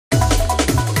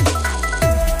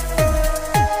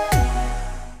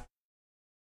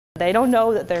They don't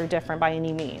know that they're different by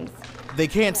any means. They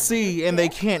can't see and they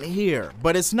can't hear,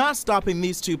 but it's not stopping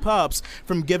these two pups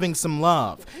from giving some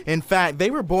love. In fact, they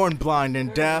were born blind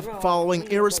and deaf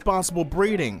following irresponsible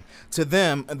breeding. To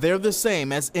them, they're the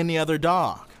same as any other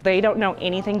dog. They don't know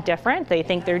anything different. They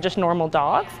think they're just normal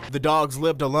dogs. The dogs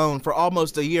lived alone for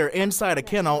almost a year inside a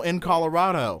kennel in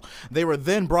Colorado. They were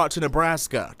then brought to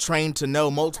Nebraska, trained to know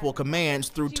multiple commands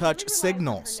through touch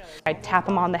signals. I tap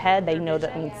them on the head, they know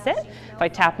that means sit. If I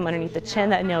tap them underneath the chin,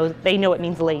 they know it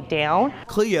means lay down.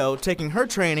 Cleo, taking her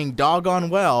training doggone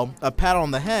well, a pat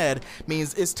on the head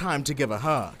means it's time to give a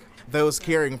hug. Those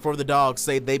caring for the dogs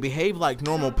say they behave like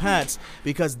normal pets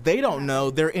because they don't know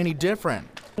they're any different.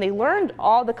 They learned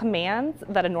all the commands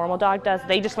that a normal dog does.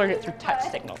 They just learned it through touch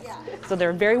signals. So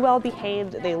they're very well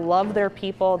behaved. They love their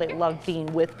people. They love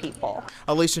being with people.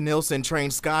 Alicia Nielsen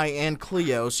trained Sky and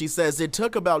Cleo. She says it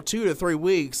took about 2 to 3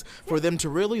 weeks for them to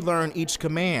really learn each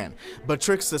command. But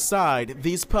tricks aside,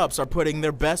 these pups are putting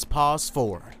their best paws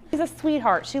forward. She's a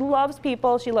sweetheart. She loves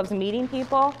people. She loves meeting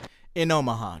people. In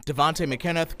Omaha, DaVonte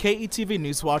McKenith, KETV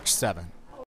Newswatch 7.